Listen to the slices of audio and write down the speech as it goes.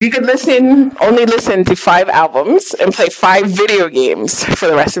You could only listen to 5 albums and play 5 video games for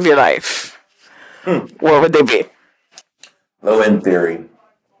the rest of your life. What would they be? Low End Theory,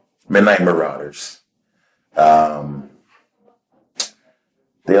 Midnight Marauders, De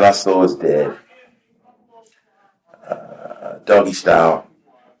La Soul is Dead, Doggy Style.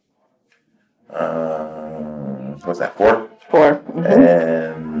 What's that? 4? 4. Mm-hmm.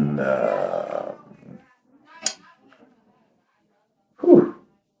 And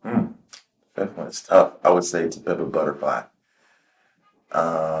that one's tough. I would say To Pimp a Butterfly.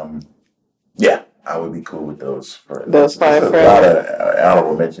 Yeah, I would be cool with those. Those 5. A lot of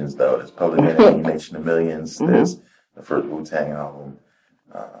honorable mentions though. There's Public Enemy, Nation of Millions. Mm-hmm. There's the first Wu-Tang album,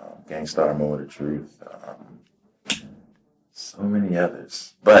 Gangstar, Moment of Truth. So many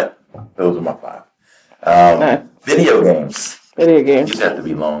others, but those are my 5. Video games. These have to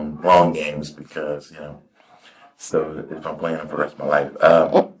be long games because So if I'm playing them for the rest of my life,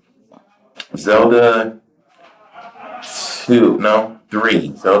 Zelda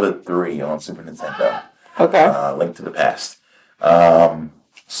 3. Zelda 3 on Super Nintendo. Okay. Link to the Past.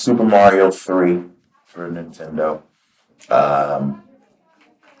 Super Mario 3 for Nintendo. Final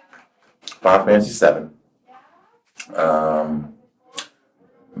Fantasy 7.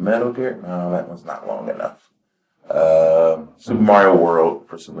 Metal Gear? No, that one's not long enough. Super Mario World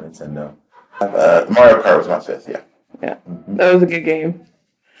for Super Nintendo. Mario Kart was my 5th, yeah. Yeah, that was a good game.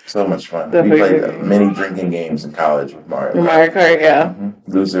 So much fun. We played many drinking games in college with Mario Kart. Mario Kart, yeah.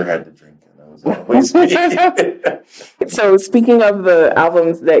 Mm-hmm. Loser had to drink, and that was always me. So speaking of the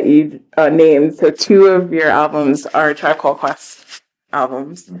albums that you named, so 2 of your albums are Tribe Called Quest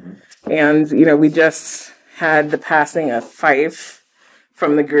albums. Mm-hmm. And, we just had the passing of Phife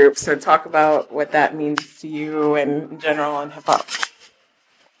from the group. So talk about what that means to you and in general in hip hop.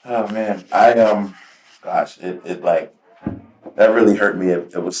 Oh man, that really hurt me.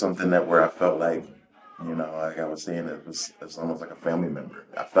 It was something where I felt like, like I was saying, it was almost like a family member.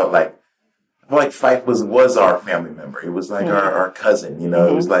 I felt like Phife was our family member. It was like our cousin, Mm-hmm.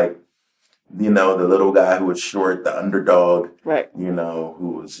 It was like, the little guy who was short, the underdog, right?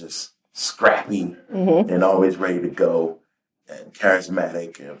 Who was just scrappy and always ready to go and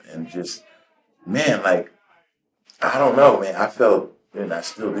charismatic and just, man, like, I don't know, man. I felt, and I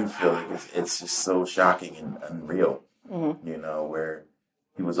still do feel like it's just so shocking and unreal, where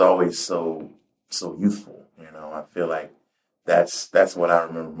he was always so youthful. I feel like that's what I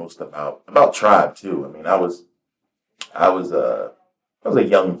remember most about Tribe too. I mean, I was a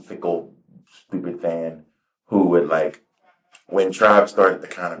young, fickle, stupid fan who would, like, when Tribe started to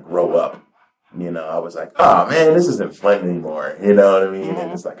kind of grow up, I was like, oh man, this isn't fun anymore. You know what I mean?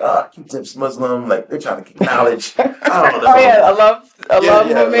 And it's like, Q-Tip's Muslim, like they're trying to kick knowledge. I don't know. Oh yeah, I love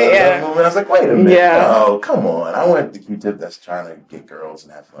movement. Yeah. I was like, wait a minute. Yeah. Oh, come on. I want the Q-Tip that's trying to get girls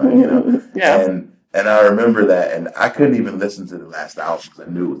and have fun, Yeah. And I remember that, and I couldn't even listen to the last album because I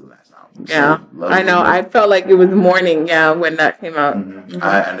knew it was the last album. Yeah, I know. I felt like it was morning, when that came out. Mm-hmm.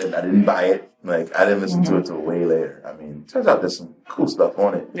 I didn't buy it. Like, I didn't listen to it till way later. I mean, turns out there's some cool stuff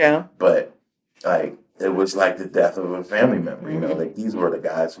on it. Yeah. But, like, it was like the death of a family member, like these were the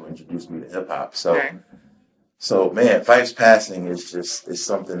guys who introduced me to hip hop. So, man, Phife's passing is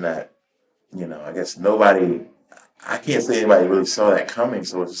something that, I guess I can't say anybody really saw that coming.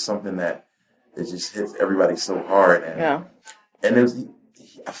 So it's just something that it just hits everybody so hard. And it was,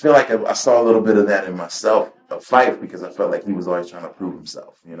 I feel like I saw a little bit of that in myself, of Phife, because I felt like he was always trying to prove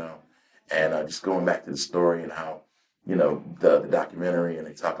himself, and just going back to the story and how, the documentary, and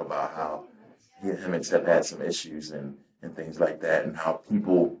they talk about how him and Tip had some issues and things like that, and how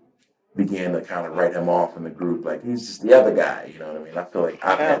people began to kind of write him off in the group, like he's just the other guy, you know what I mean? I feel like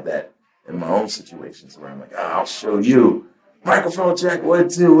I've had that in my own situations where I'm like, I'll show you, microphone check, 1,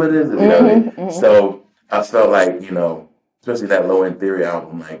 2, what is it? You know what I mean? Mm-hmm. So I felt like, especially that Low End Theory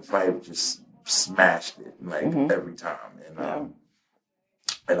album, like Phife just smashed it, like every time,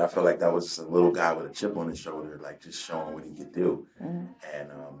 and I feel like that was just a little guy with a chip on his shoulder, like just showing what he could do, and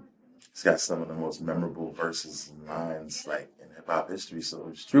he's got some of the most memorable verses and lines, like, in hip-hop history, so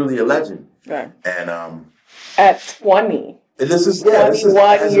it's truly a legend. Right. And at 20. This is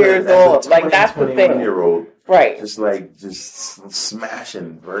 21 years old. Like, that's the thing. 21-year-old. Right. Just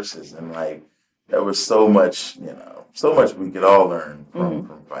smashing verses, and, like, there was so much we could all learn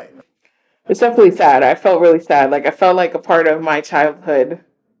from Phife. It's definitely sad. I felt really sad. Like, I felt like a part of my childhood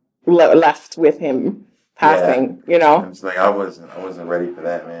left with him passing, It's like I wasn't ready for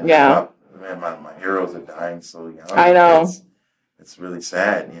that, man. Yeah. My heroes are dying so young. I know. It's really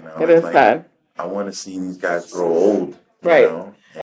sad, It is sad. I want to see these guys grow old. Right.